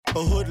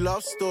A hood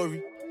love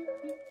story.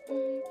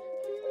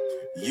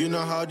 You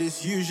know how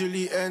this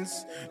usually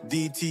ends.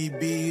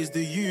 DTB is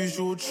the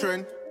usual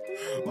trend,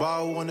 but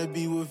I wanna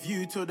be with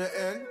you till the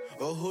end.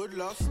 A hood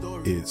love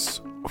story. It's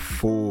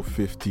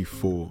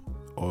 4:54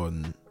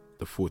 on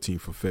the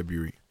 14th of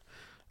February.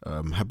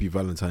 Happy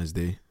Valentine's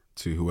Day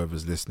to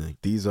whoever's listening.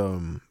 These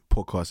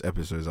podcast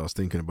episodes, I was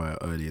thinking about it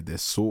earlier, they're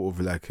sort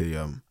of like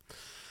a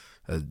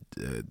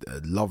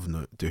love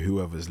note to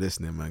whoever's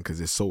listening, man,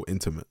 because it's so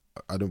intimate.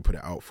 I don't put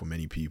it out for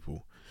many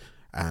people,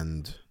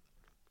 and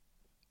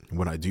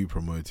when I do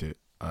promote it,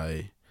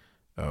 I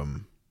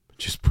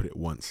just put it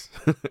once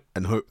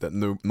and hope that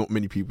not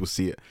many people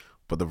see it,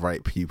 but the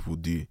right people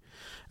do.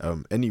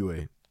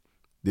 Anyway,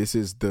 this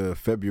is the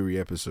February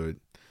episode,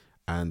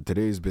 and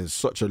today's been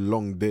such a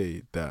long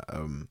day that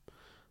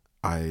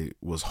I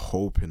was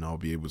hoping I'll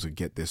be able to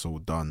get this all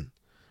done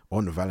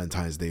on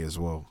Valentine's Day as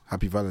well.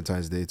 Happy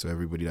Valentine's Day to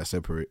everybody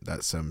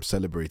that's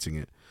celebrating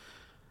it.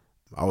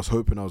 I was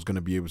hoping I was going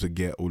to be able to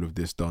get all of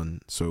this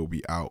done so it'll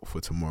be out for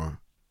tomorrow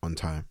on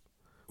time,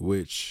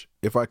 which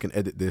if I can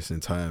edit this in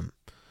time,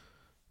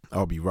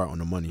 I'll be right on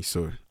the money.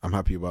 So I'm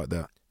happy about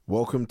that.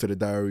 Welcome to the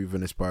Diary of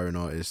an Aspiring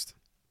Artist.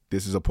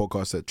 This is a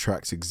podcast that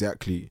tracks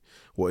exactly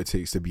what it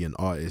takes to be an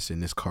artist in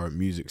this current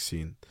music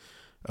scene.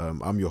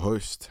 I'm your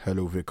host.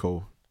 Hello,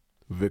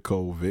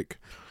 Vic.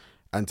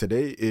 And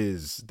today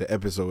is the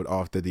episode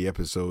after the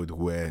episode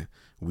where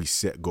we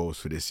set goals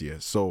for this year.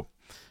 So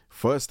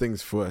first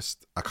things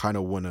first, I kind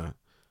of want to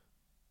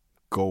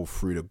go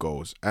through the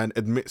goals and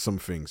admit some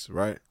things,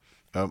 right?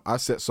 I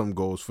set some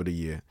goals for the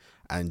year,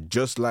 and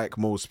just like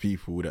most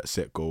people that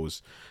set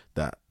goals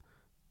that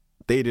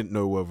they didn't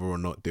know whether or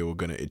not they were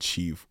going to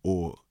achieve,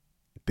 or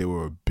they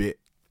were a bit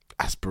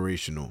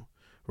aspirational,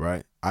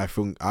 right? I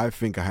think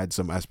I had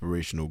some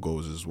aspirational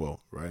goals as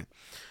well, right?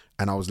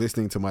 And I was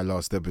listening to my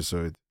last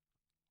episode,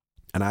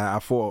 and I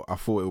thought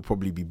it would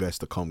probably be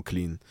best to come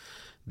clean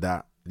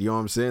that, you know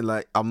what I'm saying?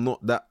 Like, I'm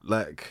not that,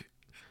 like,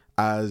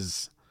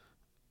 as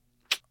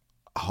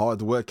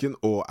hardworking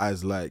or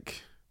as,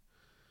 like,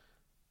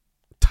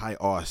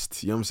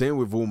 tight-assed, you know what I'm saying,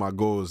 with all my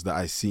goals that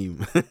I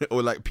seem,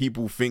 or like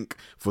people think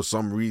for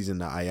some reason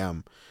that I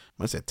am.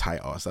 I said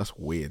tight-assed, that's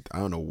weird. I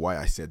don't know why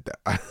I said that.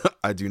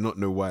 I do not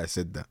know why I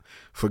said that.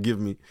 Forgive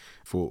me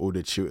for all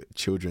the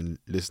children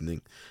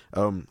listening.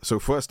 So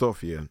first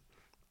off here,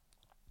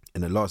 in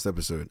the last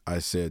episode, I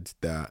said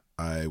that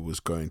I was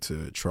going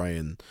to try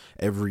and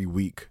every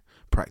week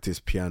practice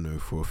piano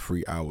for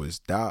 3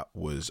 hours. That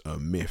was a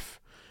myth,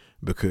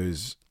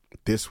 because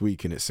this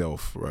week in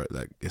itself, right,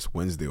 like it's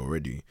Wednesday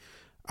already,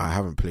 I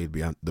haven't played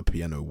the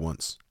piano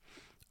once.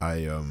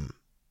 I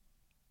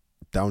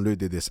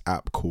downloaded this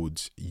app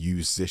called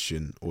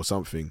Musician or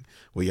something,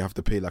 where you have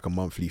to pay like a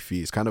monthly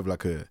fee. It's kind of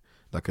like a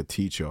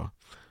teacher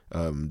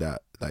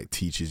that like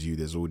teaches you.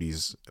 There's all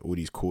these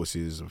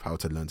courses of how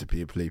to learn to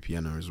play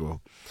piano as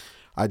well.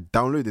 I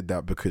downloaded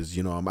that because,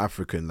 you know, I'm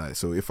African, like,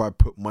 so if I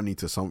put money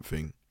to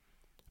something,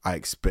 I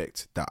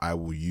expect that I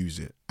will use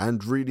it.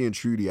 And really and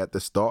truly, at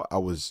the start, I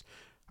was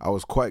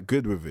quite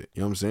good with it.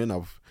 You know what I'm saying?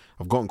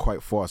 I've gotten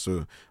quite far,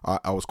 so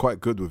I was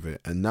quite good with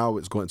it. And now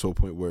it's gotten to a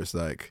point where it's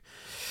like,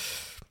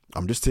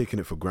 I'm just taking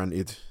it for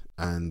granted.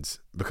 And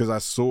because I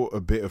saw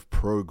a bit of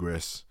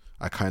progress,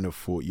 I kind of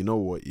thought, you know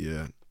what,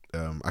 yeah,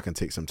 I can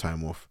take some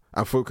time off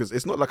and focus.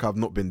 It's not like I've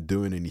not been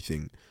doing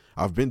anything.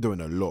 I've been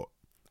doing a lot.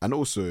 And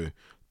also,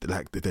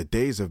 like, the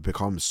days have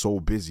become so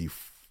busy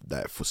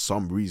that for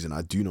some reason,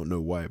 I do not know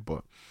why.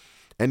 But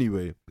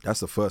anyway,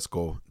 that's the first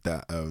goal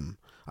that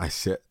I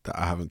set that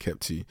I haven't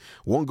kept to.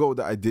 One goal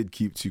that I did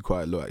keep to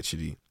quite a lot,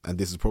 actually, and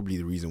this is probably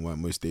the reason why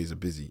most days are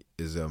busy,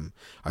 is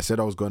I said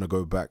I was going to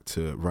go back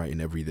to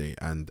writing every day,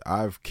 and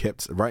I've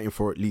kept writing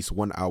for at least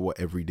 1 hour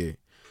every day,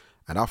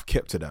 and I've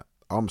kept to that.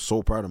 I'm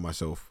so proud of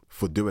myself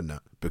for doing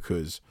that,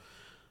 because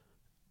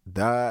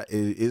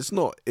it's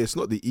not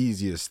the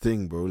easiest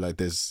thing, bro. Like,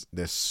 there's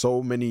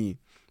so many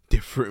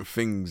different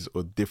things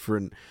or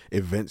different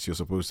events you're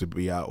supposed to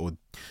be at, or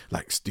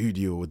like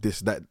studio or this,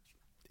 that.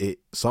 It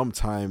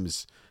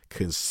sometimes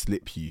can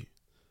slip you,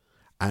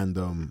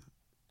 and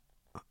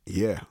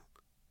yeah,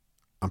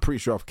 I'm pretty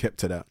sure I've kept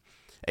to that,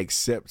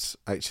 except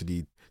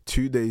actually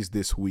 2 days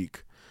this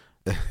week.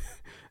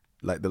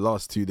 Like, the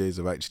last 2 days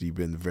have actually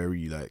been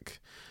very,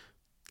 like,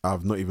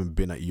 I've not even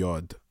been at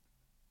yard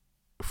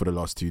for the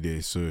last 2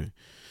 days, so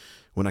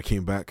when I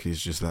came back,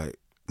 it's just like,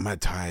 I'm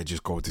tired,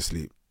 just go to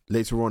sleep.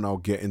 Later on, I'll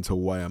get into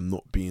why I'm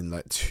not being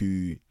like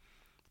too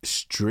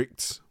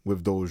strict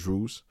with those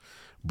rules.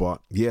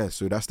 But yeah,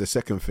 so that's the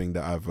second thing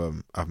that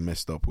I've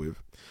messed up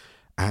with.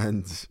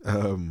 And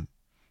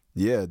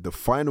yeah, the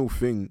final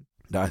thing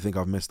that I think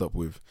I've messed up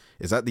with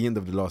is at the end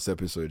of the last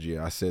episode.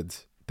 Yeah, I said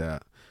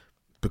that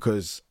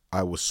because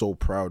I was so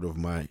proud of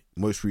my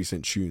most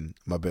recent tune,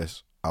 My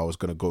Best, I was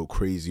gonna go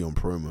crazy on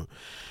promo.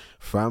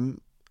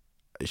 Fam,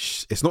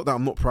 it's not that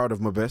I'm not proud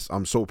of My Best,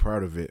 I'm so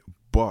proud of it,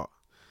 but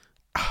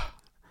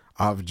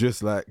I've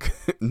just like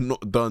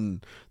not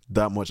done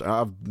that much.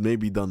 I've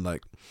maybe done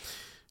like,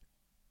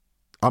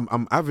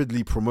 I'm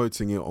avidly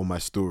promoting it on my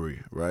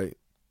story, right?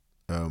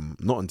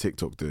 Not on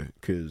TikTok though,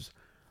 because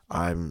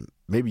I'm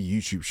maybe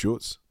YouTube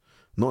Shorts.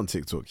 Not on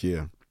TikTok,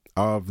 yeah.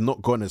 I've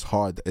not gone as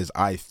hard as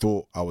I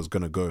thought I was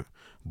gonna go,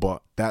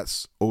 but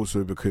that's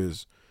also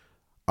because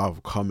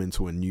I've come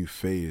into a new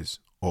phase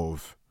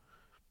of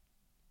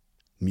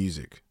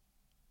music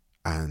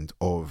and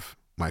of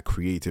my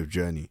creative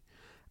journey,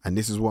 and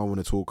this is what I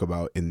want to talk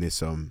about in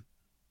this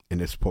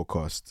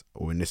podcast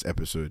or in this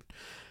episode.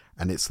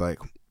 And it's like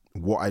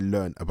what I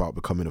learned about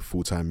becoming a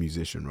full-time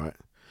musician, right?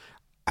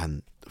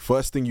 And the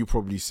first thing you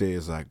probably say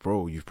is like,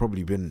 bro, you've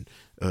probably been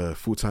a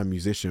full-time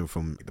musician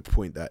from the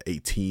point that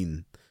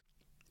 18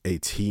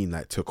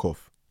 like took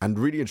off. And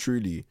really and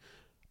truly,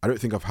 I don't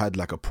think I've had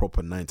like a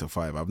proper 9 to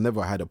 5. I've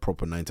never had a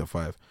proper 9 to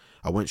 5.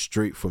 I went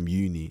straight from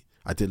uni.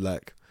 I did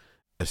like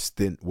a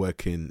stint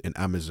working in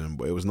Amazon,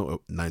 but it was not a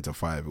 9 to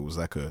 5. It was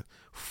like a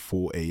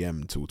 4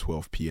 a.m. till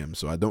 12 p.m.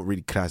 So I don't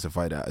really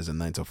classify that as a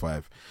 9 to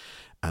 5.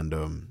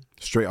 And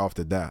straight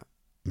after that,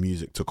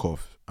 music took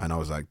off. And I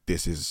was like,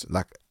 this is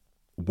like,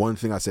 one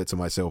thing I said to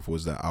myself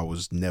was that I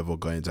was never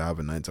going to have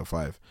a 9 to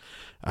 5.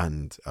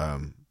 And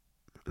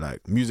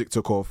like music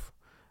took off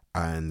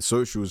and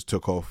socials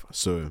took off.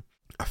 So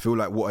I feel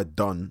like what I'd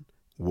done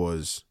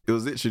was, it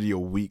was literally a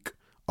week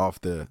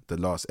after the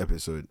last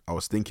episode, I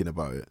was thinking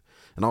about it.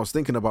 And I was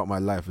thinking about my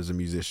life as a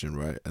musician,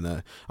 right? And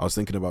I was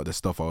thinking about the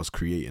stuff I was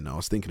creating. I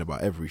was thinking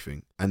about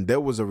everything. And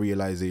there was a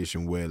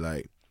realization where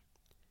like,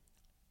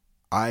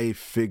 I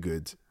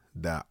figured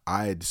that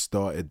I had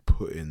started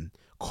putting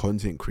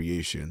content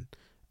creation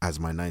as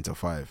my 9 to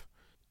 5.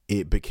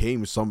 It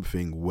became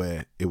something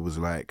where it was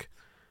like,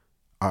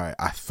 all right,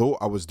 I thought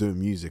I was doing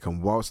music,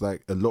 and whilst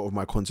like a lot of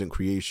my content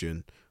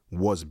creation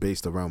was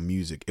based around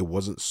music, it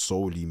wasn't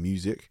solely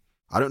music.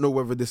 I don't know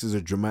whether this is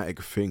a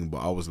dramatic thing, but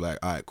I was like,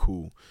 all right,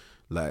 cool.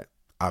 Like,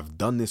 I've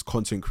done this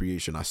content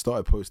creation. I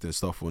started posting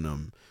stuff on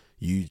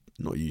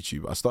not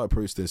YouTube. I started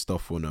posting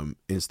stuff on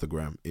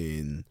Instagram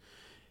in,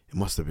 it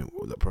must have been,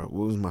 what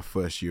was my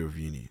first year of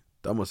uni?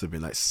 That must have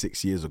been like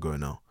 6 years ago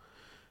now.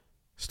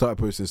 Started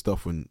posting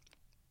stuff on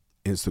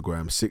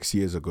Instagram 6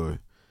 years ago.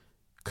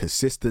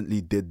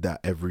 Consistently did that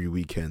every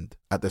weekend.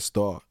 At the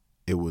start,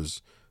 it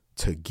was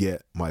to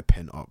get my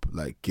pen up,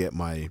 like get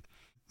my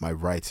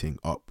writing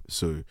up.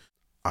 So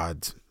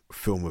I'd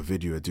film a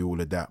video, do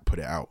all of that, put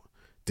it out.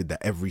 Did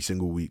that every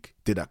single week.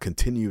 Did that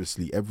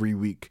continuously every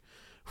week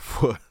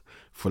for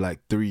like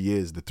 3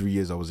 years, the 3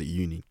 years I was at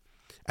uni.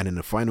 And in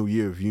the final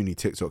year of uni,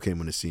 TikTok came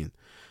on the scene.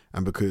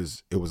 And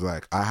because it was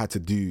like, I had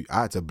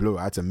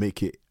to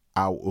make it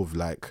out of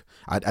like,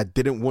 I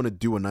didn't want to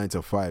do a 9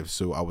 to 5.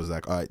 So I was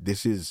like, all right,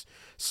 this is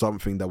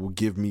something that will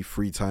give me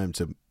free time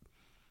to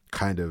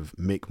kind of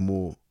make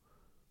more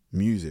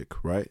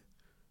music, right?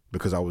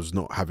 Because I was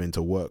not having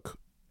to work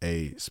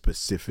a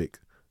specific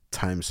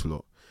time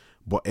slot.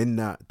 But in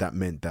that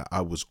meant that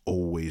I was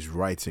always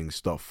writing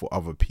stuff for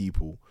other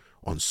people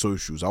on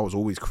socials. I was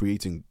always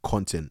creating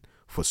content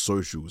for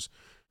socials.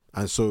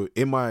 And so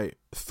in my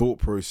thought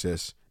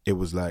process, it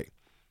was like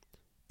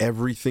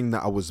everything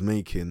that I was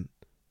making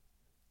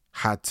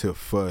had to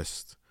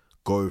first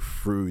go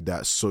through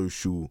that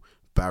social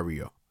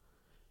barrier.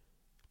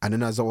 And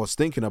then as I was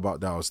thinking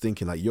about that, I was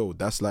thinking like, yo,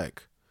 that's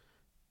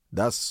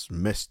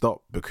messed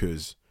up,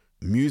 because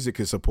music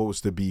is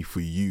supposed to be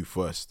for you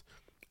first.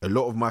 A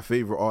lot of my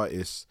favorite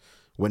artists,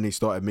 when they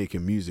started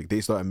making music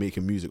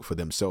for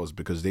themselves,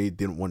 because they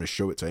didn't want to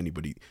show it to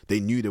anybody.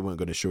 They knew they weren't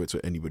going to show it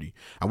to anybody.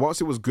 And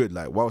whilst it was good,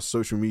 like whilst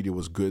social media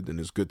was good and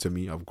it's good to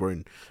me, I've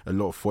grown a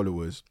lot of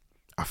followers,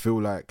 I feel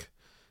like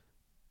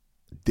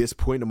this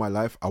point in my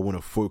life, I want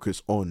to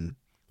focus on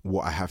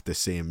what I have to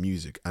say in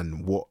music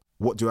and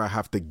what do I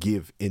have to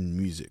give in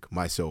music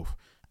myself.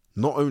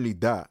 Not only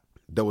that,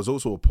 there was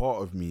also a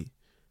part of me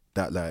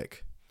that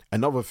like,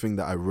 another thing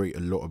that I rate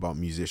a lot about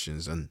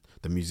musicians and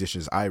the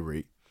musicians I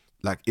rate,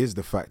 like, is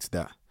the fact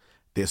that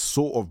they're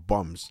sort of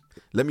bums.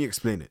 Let me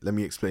explain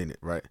it,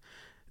 right?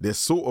 They're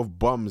sort of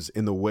bums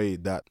in the way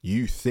that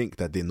you think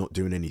that they're not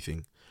doing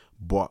anything,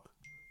 but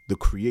the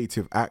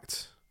creative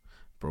act,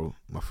 bro,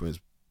 my phone's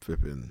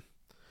flipping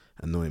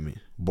annoying me.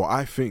 But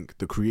I think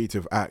the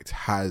creative act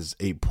has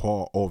a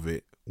part of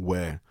it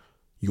where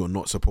you're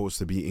not supposed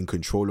to be in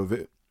control of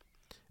it.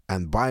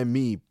 And by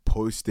me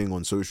posting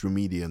on social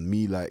media and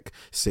me like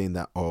saying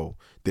that, oh,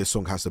 this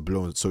song has to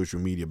blow on social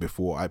media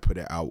before I put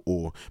it out,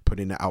 or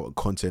putting it out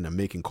content and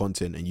making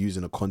content and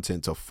using the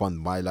content to fund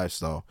my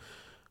lifestyle,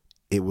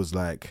 it was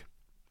like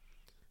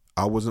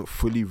I wasn't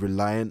fully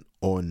reliant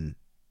on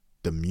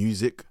the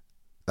music.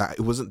 Like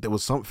there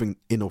was something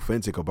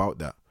inauthentic about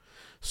that.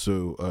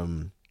 So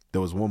there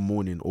was one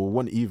morning or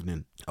one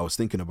evening I was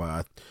thinking about,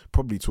 I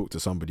probably talked to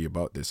somebody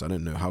about this. I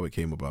don't know how it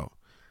came about.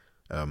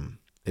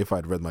 If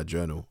I'd read my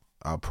journal,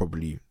 I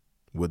probably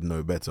would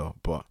know better.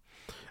 But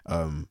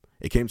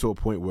it came to a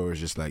point where it was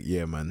just like,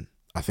 yeah, man,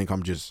 I think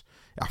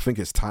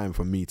it's time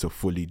for me to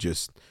fully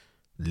just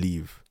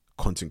leave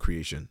content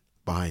creation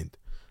behind.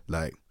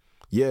 Like,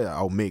 yeah,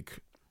 I'll make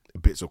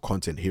bits of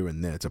content here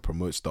and there to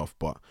promote stuff,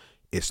 but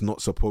it's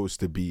not supposed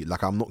to be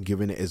like, I'm not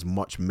giving it as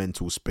much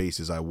mental space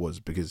as I was,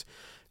 because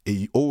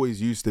it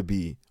always used to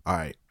be, all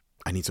right,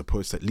 I need to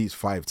post at least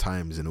 5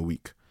 times in a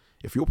week.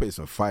 If you're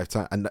posting 5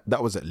 times, and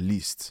that was at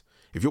least,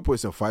 if you're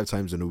posting 5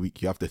 times in a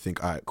week, you have to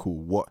think, all right, cool,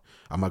 what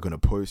am I going to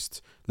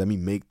post? Let me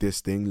make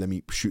this thing. Let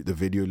me shoot the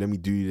video. Let me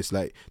do this.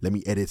 Like, let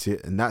me edit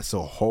it. And that's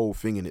a whole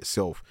thing in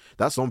itself.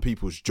 That's on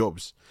people's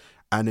jobs.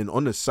 And then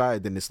on the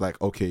side, then it's like,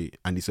 okay,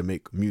 I need to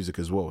make music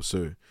as well.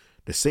 So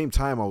the same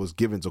time I was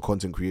given to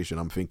content creation,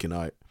 I'm thinking,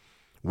 all right,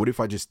 what if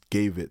I just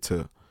gave it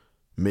to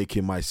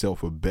making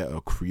myself a better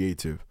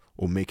creative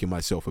or making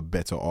myself a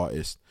better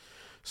artist?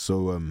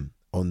 So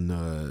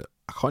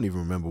I can't even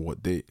remember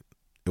what day.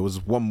 It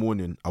was one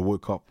morning I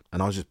woke up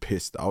and I was just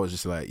pissed. I was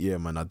just like, yeah,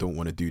 man, I don't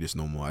want to do this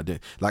no more. I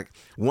didn't, like,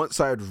 once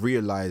I had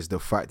realized the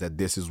fact that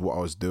this is what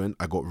I was doing,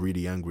 I got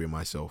really angry at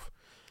myself.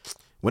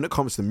 When it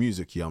comes to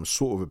music, yeah, I'm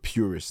sort of a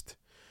purist,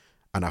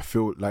 and I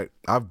feel like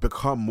I've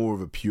become more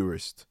of a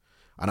purist,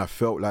 and I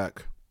felt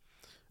like,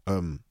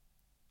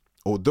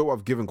 although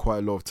I've given quite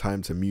a lot of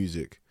time to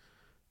music,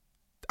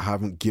 I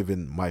haven't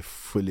given my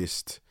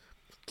fullest,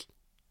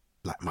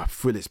 like my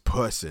fullest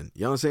person.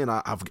 You know what I'm saying?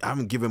 I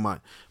haven't given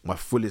my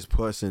fullest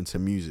person to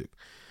music.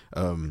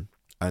 And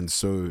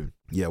so,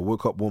 yeah,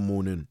 woke up one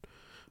morning,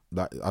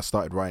 that I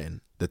started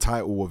writing. The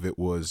title of it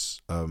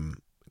was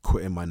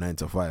Quitting My 9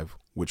 to 5,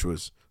 which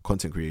was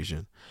content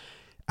creation.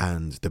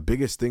 And the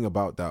biggest thing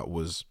about that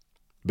was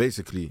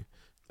basically,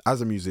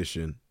 as a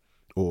musician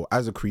or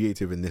as a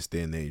creative in this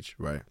day and age,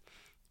 right?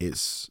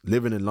 It's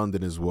living in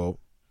London as well.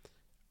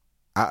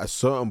 At a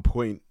certain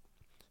point,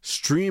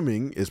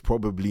 streaming is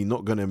probably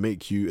not going to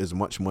make you as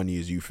much money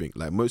as you think.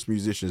 Like, most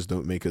musicians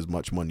don't make as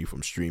much money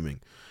from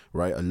streaming,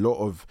 right? A lot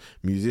of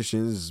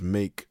musicians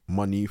make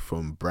money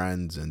from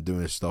brands and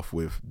doing stuff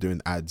with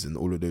doing ads and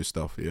all of those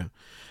stuff, yeah.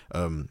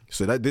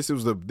 So that this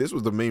was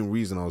the main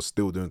reason I was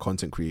still doing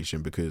content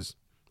creation, because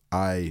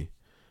I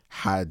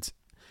had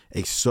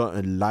a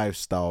certain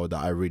lifestyle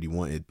that I really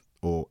wanted,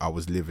 or I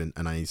was living,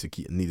 and I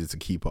needed to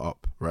keep it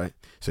up, right?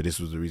 So this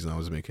was the reason I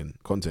was making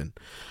content.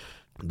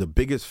 The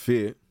biggest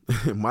fear,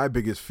 my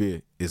biggest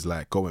fear, is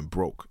like going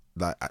broke.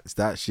 Like,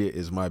 that shit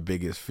is my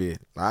biggest fear.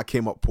 Like, I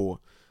came up poor.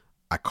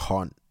 I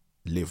can't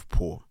live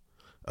poor.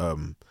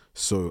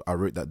 So I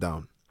wrote that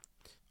down.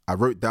 I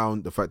wrote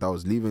down the fact that I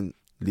was leaving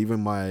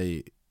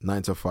my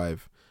 9 to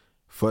 5.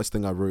 First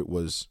thing I wrote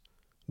was,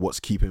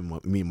 what's keeping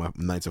my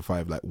 9 to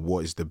 5? Like,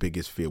 what is the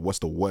biggest fear? What's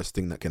the worst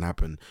thing that can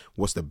happen?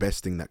 What's the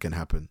best thing that can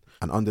happen?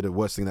 And under the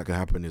worst thing that can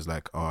happen is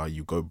like,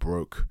 you go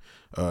broke.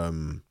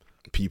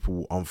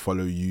 People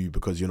unfollow you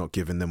because you're not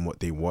giving them what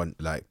they want,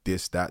 like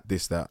this,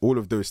 that, all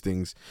of those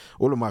things,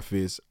 all of my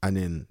fears. And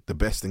then the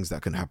best things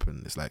that can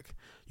happen is like,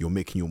 you're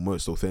making your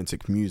most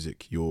authentic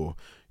music, you're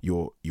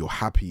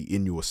happy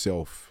in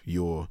yourself,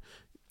 you're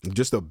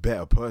just a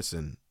better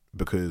person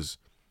because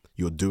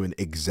you're doing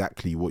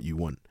exactly what you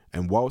want.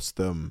 And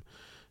whilst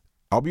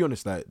I'll be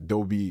honest, like, there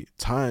had been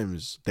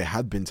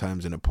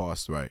times in the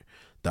past, right,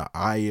 that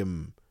I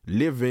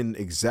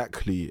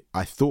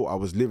thought I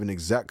was living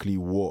exactly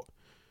what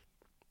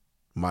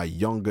my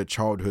younger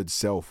childhood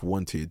self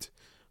wanted,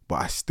 but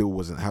I still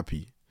wasn't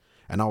happy.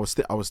 And I was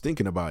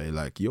thinking about it,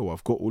 like, yo,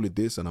 I've got all of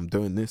this and I'm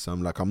doing this.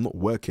 I'm like, I'm not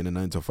working a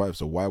 9 to 5,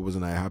 so why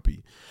wasn't I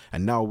happy?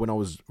 And now when I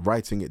was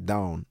writing it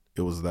down,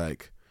 it was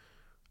like,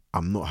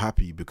 I'm not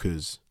happy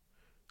because,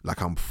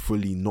 like, I'm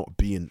fully not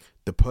being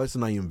the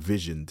person I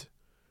envisioned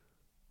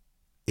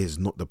is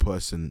not the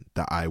person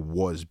that I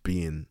was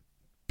being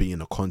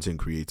a content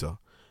creator.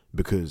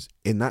 Because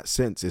in that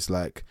sense, it's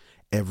like,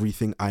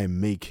 everything I'm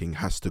making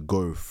has to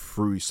go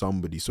through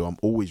somebody. So I'm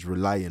always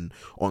relying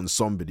on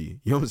somebody.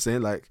 You know what I'm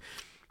saying? Like,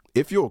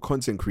 if you're a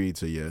content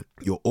creator, yeah,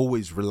 you're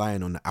always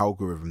relying on the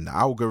algorithm. The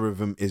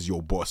algorithm is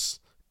your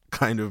boss,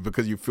 kind of,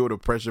 because you feel the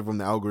pressure from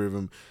the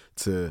algorithm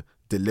to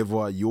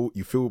deliver. You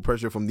feel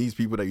pressure from these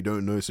people that you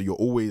don't know. So you're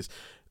always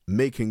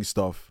making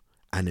stuff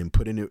and then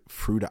putting it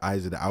through the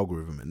eyes of the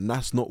algorithm. And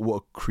that's not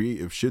what a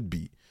creative should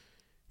be.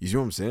 You see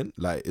what I'm saying?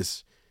 Like,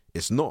 it's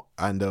not.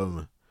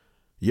 And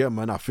yeah,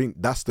 man, I think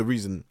that's the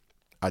reason.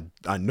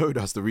 I know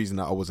that's the reason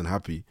that I wasn't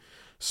happy.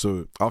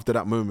 So after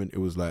that moment, it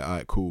was like, all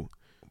right, cool,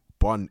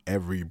 bun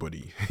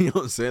everybody. You know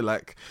what I'm saying?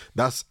 Like,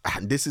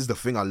 this is the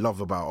thing I love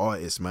about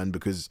artists, man,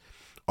 because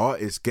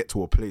artists get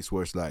to a place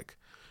where it's like,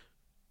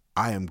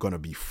 I am gonna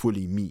be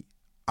fully me.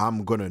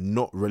 I'm gonna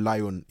not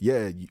rely on,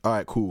 yeah, all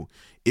right, cool.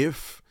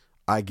 If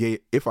I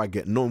get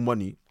no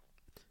money,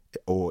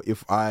 or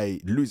if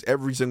I lose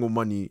every single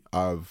money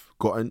I've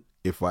gotten,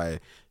 if I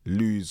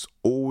lose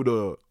all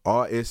the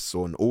artists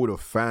and all the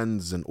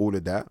fans and all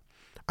of that,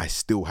 I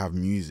still have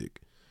music.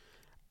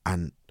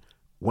 And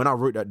when I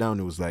wrote that down,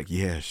 it was like,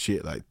 yeah,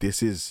 shit, like,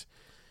 this is,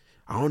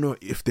 I don't know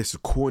if this is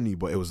corny,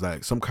 but it was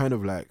like some kind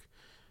of like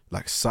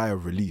sigh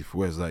of relief,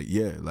 where it's like,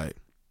 yeah, like,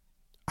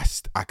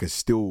 I could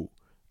still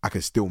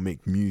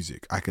make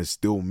music. I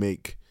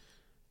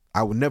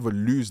will never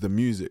lose the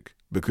music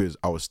because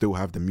I will still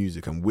have the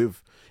music. And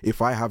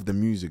if I have the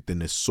music, then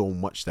there's so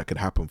much that could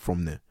happen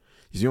from there.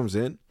 You see what I'm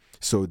saying?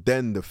 So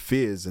then the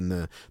fears and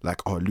the,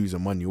 like,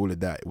 losing money, all of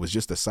that, it was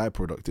just a side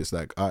product. It's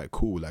like, all right,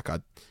 cool. Like, I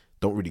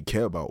don't really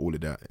care about all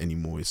of that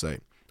anymore. It's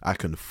like, I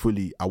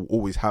will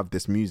always have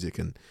this music,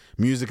 and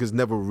music has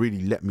never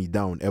really let me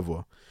down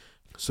ever.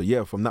 So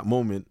yeah, from that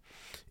moment,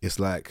 it's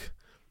like,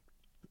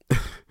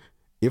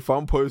 if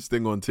I'm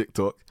posting on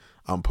TikTok,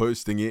 I'm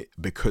posting it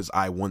because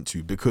I want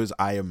to, because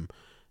I'm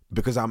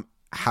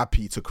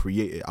happy to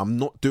create it. I'm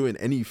not doing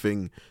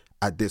anything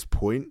at this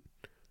point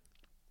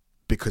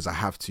because I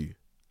have to.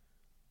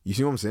 You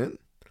see what I'm saying?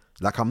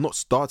 Like, I'm not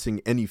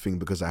starting anything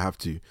because I have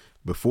to.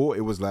 Before,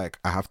 it was like,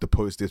 I have to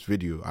post this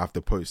video, I have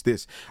to post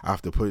this, I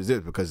have to post this,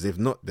 because if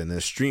not, then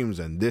there's streams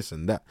and this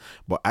and that.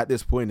 But at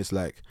this point, it's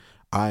like,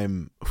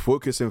 I'm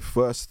focusing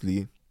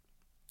firstly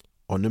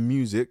on the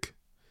music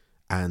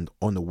and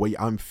on the way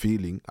I'm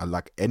feeling. I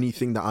like,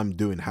 anything that I'm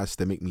doing has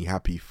to make me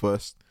happy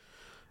first,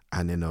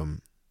 and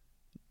then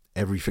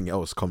everything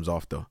else comes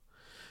after.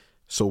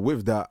 So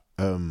with that,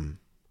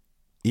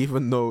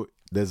 even though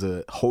there's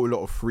a whole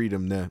lot of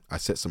freedom there, I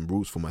set some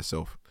rules for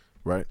myself,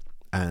 right?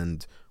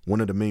 And one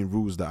of the main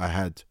rules that I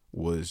had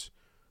was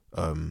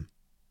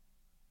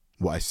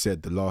what I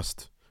said the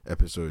last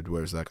episode,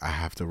 where it's like, I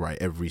have to write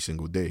every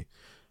single day,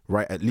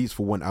 write at least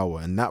for 1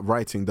 hour. And that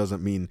writing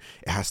doesn't mean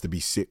it has to be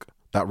sick.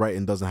 That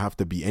writing doesn't have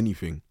to be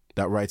anything.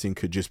 That writing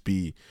could just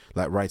be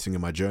like writing in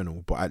my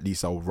journal, but at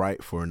least I'll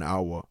write for an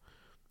hour,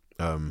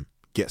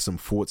 get some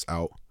thoughts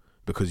out,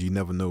 because you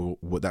never know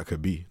what that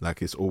could be.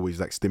 Like, it's always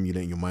like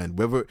stimulating your mind.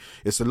 Whether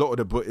it's a lot in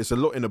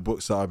the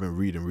books that I've been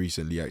reading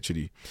recently,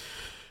 actually.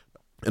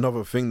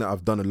 Another thing that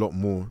I've done a lot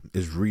more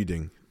is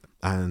reading.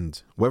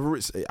 And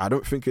I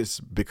don't think it's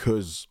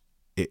because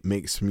it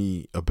makes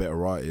me a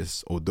better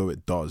artist, although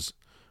it does,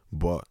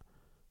 but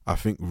I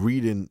think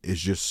reading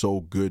is just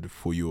so good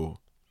for your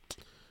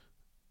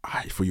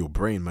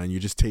brain, man. You're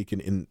just taking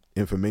in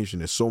information.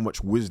 There's so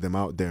much wisdom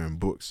out there in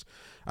books,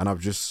 and I've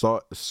just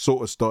sort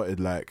of started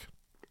like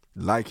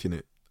liking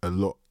it a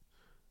lot.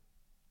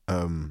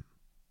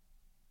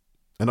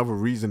 Another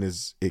reason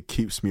is it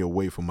keeps me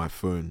away from my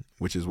phone,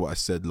 which is what I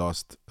said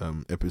last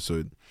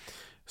episode.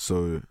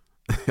 So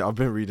I've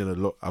been reading a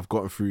lot.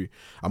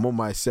 I'm on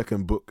my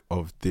second book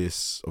of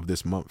this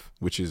month,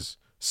 which is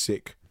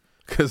sick,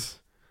 because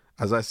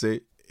as I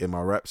say in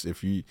my raps,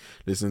 if you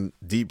listen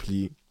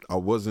deeply, I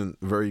wasn't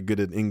very good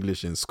at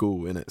English in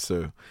school, innit?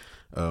 So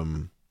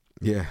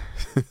yeah.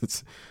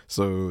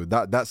 So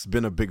that's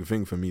been a big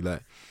thing for me.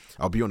 Like,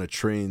 I'll be on a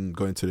train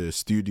going to the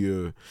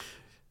studio,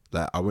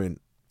 like, I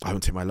won't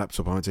take my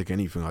laptop, I won't take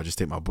anything, I'll just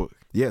take my book.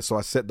 Yeah, so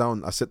I set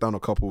down a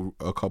couple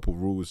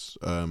rules.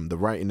 The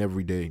writing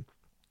every day,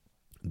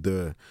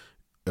 the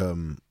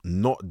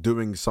not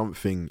doing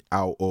something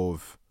out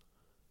of,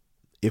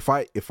 if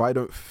I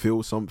don't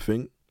feel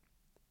something,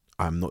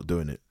 I'm not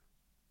doing it,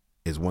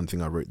 is one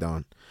thing I wrote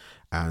down.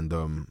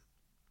 And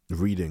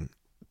reading,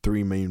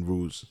 3 main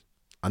rules.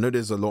 I know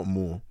there's a lot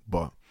more,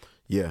 but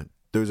yeah,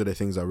 those are the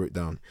things I wrote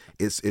down.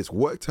 It's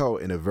worked out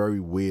in a very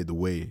weird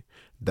way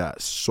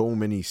that so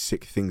many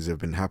sick things have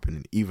been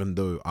happening, even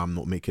though I'm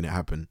not making it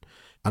happen.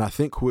 And I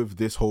think with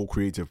this whole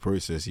creative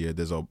process, yeah,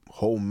 there's a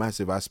whole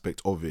massive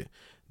aspect of it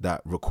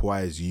that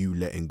requires you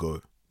letting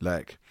go.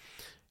 Like,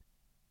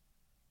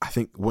 I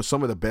think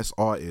some of the best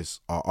artists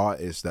are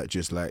artists that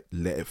just like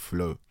let it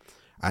flow.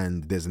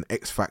 And there's an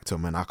X factor,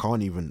 man. I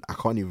can't even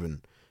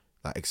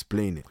like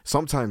explain it.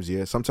 Sometimes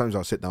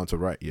I'll sit down to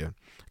write, yeah,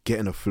 get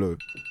in a flow,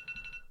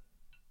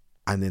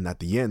 and then at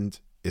the end,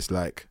 it's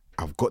like,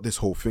 I've got this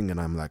whole thing, and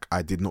I'm like,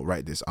 I did not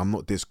write this. I'm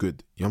not this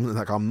good. You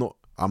know,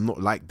 I'm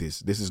not like this.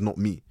 This is not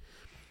me.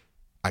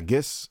 I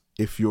guess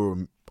if you're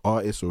an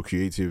artist or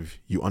creative,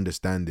 you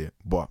understand it.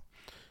 But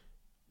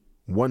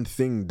one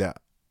thing that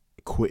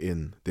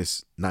quitting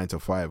this 9 to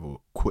 5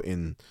 or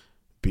quitting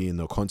being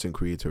a content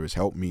creator has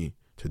helped me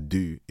to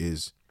do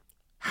is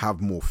have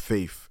more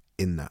faith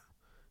in that.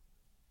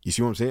 You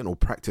see what I'm saying? Or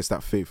practice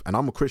that faith. And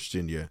I'm a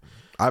Christian, yeah.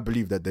 I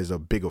believe that there's a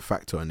bigger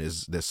factor, and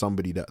there's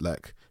somebody that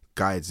like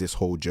guides this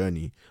whole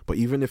journey. But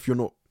even if you're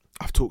not,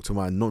 I've talked to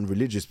my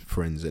non-religious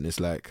friends, and it's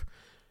like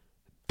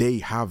they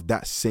have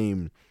that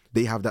same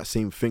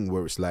thing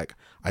where it's like,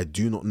 I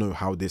do not know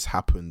how this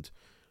happened,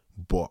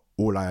 but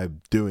all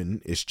I'm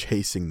doing is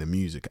chasing the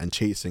music and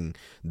chasing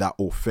that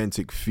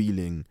authentic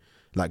feeling,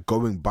 like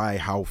going by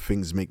how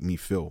things make me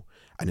feel,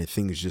 and then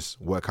things just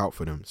work out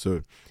for them.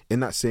 So in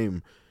that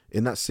same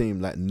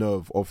like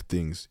nerve of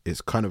things,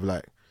 it's kind of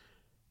like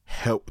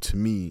helped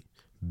me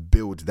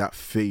build that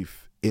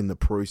faith in the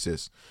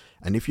process.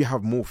 And if you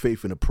have more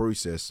faith in the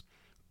process,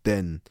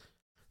 then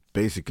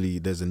basically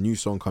there's a new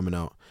song coming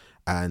out,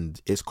 and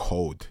it's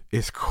cold.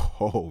 It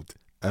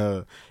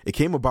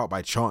came about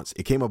by chance.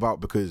 It came about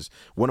because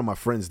one of my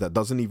friends that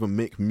doesn't even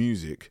make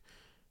music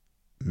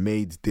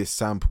made this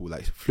sample,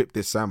 like flipped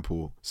this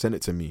sample, sent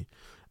it to me.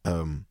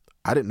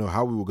 I didn't know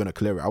how we were going to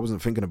clear it. I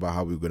wasn't thinking about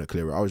how we were going to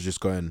clear it. I was just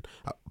going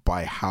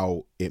by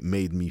how it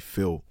made me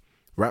feel.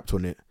 Rapped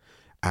on it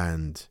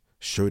and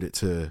showed it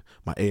to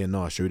my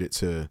A&R, showed it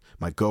to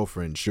my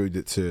girlfriend, showed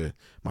it to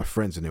my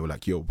friends, and they were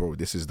like, yo, bro,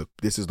 this is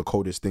the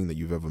coldest thing that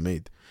you've ever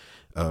made.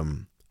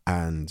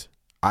 And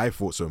I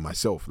thought so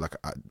myself. Like,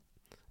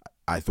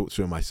 I thought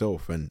so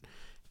myself, and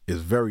it's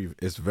very,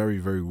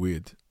 very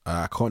weird.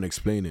 I can't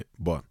explain it,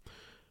 but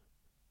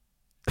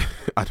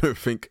I don't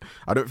think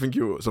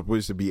you're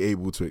supposed to be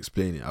able to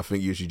explain it. I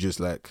think you should just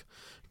like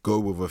go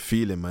with a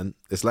feeling, man.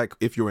 It's like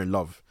if you're in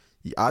love.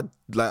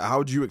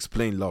 How do you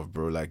explain love,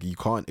 bro? Like, you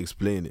can't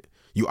explain it.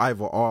 You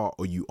either are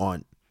or you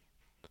aren't.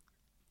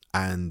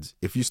 And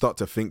if you start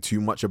to think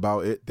too much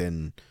about it,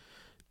 then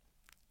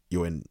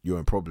you're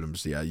in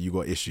problems. Yeah, you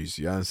got issues.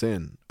 You know what I'm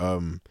saying?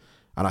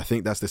 And I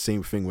think that's the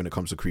same thing when it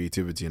comes to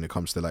creativity and it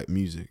comes to like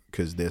music,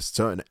 because there's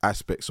certain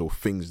aspects or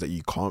things that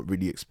you can't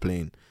really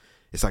explain.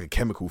 It's like a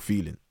chemical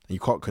feeling, and you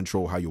can't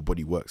control how your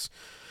body works.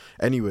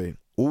 Anyway,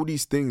 all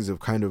these things have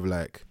kind of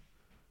like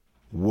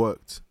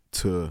worked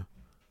to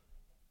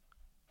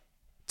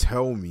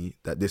tell me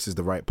that this is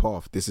the right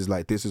path. This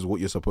is what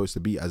you're supposed to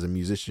be as a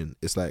musician.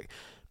 It's like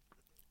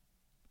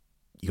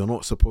you're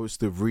not supposed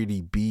to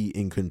really be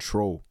in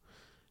control,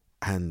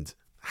 and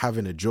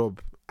having a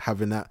job,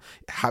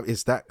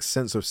 it's that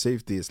sense of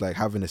safety. It's like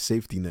having a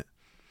safety net,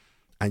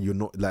 and you're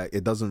not like,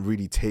 it doesn't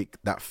really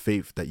take that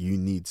faith that you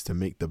need to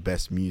make the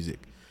best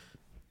music.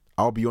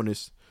 I'll be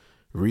honest,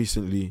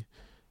 recently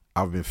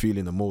I've been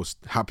feeling the most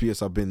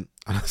happiest I've been,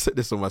 and I said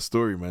this on my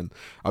story, man.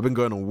 I've been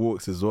going on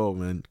walks as well,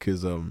 man,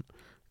 because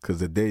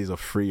the days are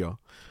freer.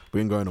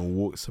 Been going on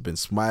walks. I've been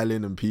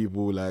smiling and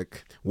people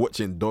like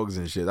watching dogs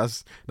and shit.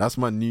 That's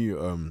my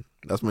new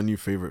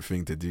favorite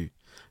thing to do.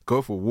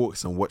 Go for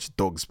walks and watch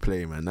dogs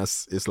play, man.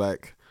 It's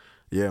like,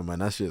 yeah, man,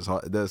 that shit's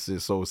hard. That's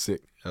just so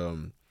sick.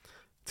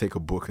 Take a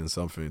book and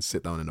something,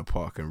 sit down in the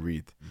park and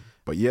read.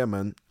 But yeah,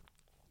 man,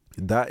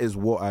 that is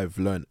what I've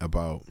learned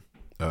about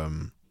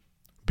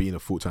being a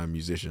full-time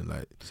musician.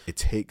 Like, it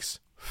takes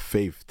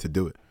faith to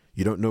do it.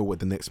 You don't know what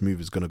the next move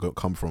is gonna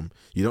come from.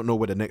 You don't know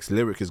where the next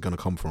lyric is gonna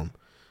come from.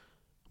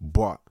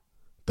 But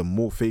the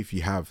more faith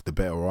you have, the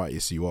better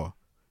artist you are.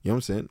 You know what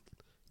I'm saying?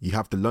 You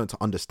have to learn to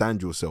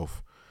understand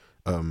yourself.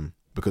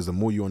 Because the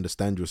more you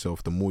understand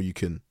yourself, the more you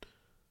can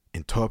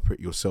interpret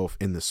yourself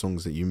in the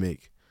songs that you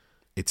make.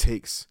 It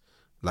takes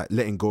like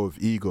letting go of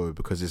ego,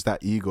 because it's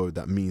that ego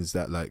that means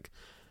that like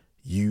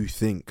you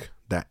think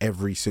that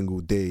every single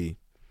day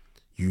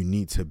you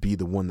need to be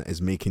the one that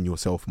is making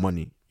yourself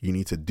money. You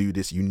need to do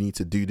this, you need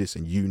to do this,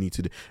 and you need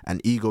to do.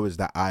 And ego is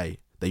that I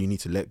that you need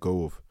to let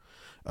go of.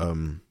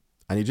 And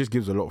it just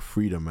gives a lot of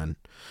freedom, man.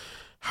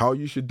 How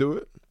you should do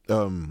it?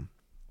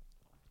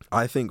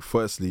 I think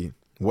firstly,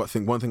 one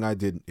thing I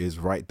did is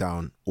write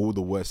down all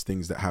the worst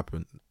things that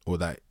happen, or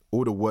that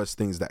all the worst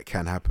things that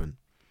can happen.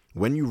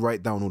 When you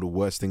write down all the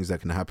worst things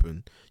that can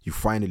happen, you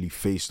finally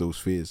face those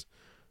fears.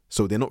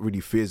 So they're not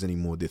really fears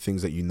anymore. They're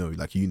things that you know,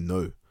 like you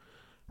know.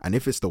 And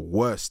if it's the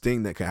worst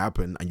thing that can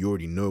happen and you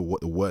already know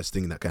what the worst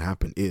thing that can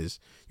happen is,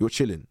 you're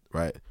chilling,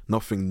 right?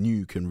 Nothing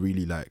new can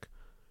really like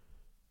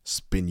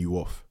spin you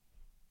off,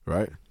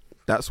 right?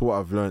 That's what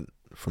I've learned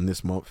from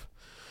this month.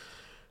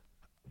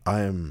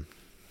 I am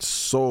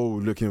so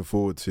looking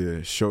forward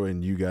to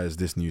showing you guys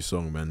this new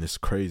song, man. It's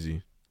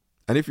crazy.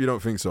 And if you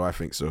don't think so, I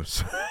think so.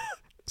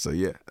 So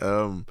yeah.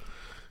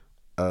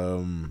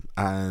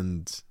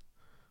 And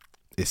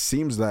it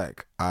seems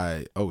like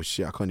I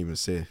can't even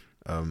say.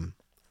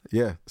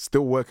 Yeah,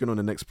 still working on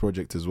the next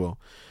project as well.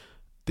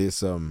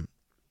 This I'm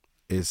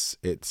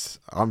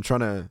trying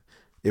to,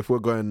 if we're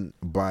going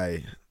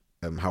by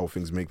how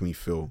things make me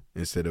feel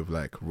instead of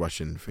like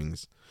rushing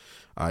things,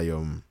 I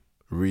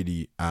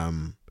really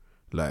am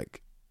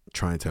like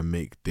trying to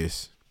make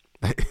this.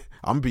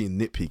 I'm being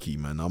nitpicky,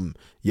 man.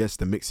 Yes,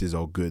 the mixes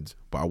are good,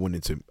 but I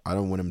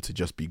don't want them to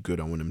just be good.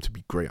 I want them to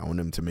be great. I want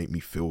them to make me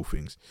feel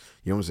things.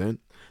 You know what I'm saying?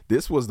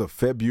 This was the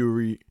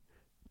February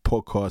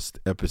podcast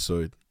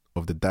episode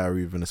of the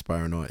Diary of an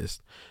Aspiring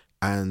Artist,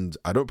 and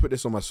I don't put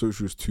this on my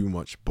socials too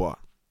much, but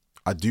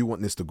I do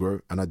want this to grow,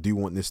 and I do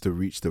want this to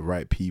reach the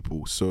right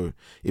people. So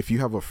if you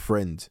have a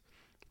friend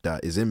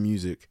that is in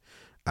music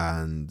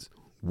and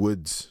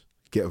would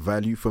get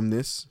value from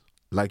this,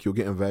 like you're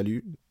getting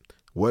value,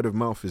 word of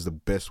mouth is the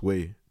best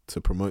way to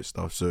promote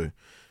stuff. So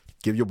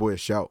give your boy a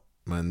shout,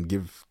 man.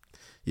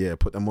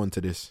 Put them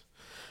onto this,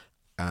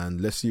 and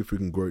let's see if we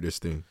can grow this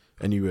thing.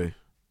 Anyway,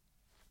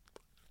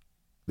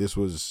 this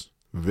was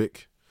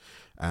Vic.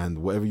 And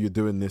whatever you're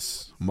doing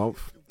this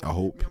month, I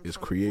hope it's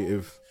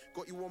creative.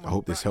 I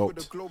hope this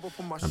helped.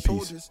 And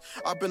peace.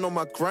 I've been on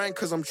my grind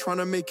cause I'm trying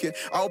to make it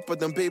out. But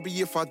then baby,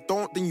 if I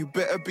don't, then you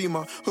better be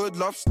my hood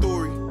love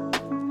story.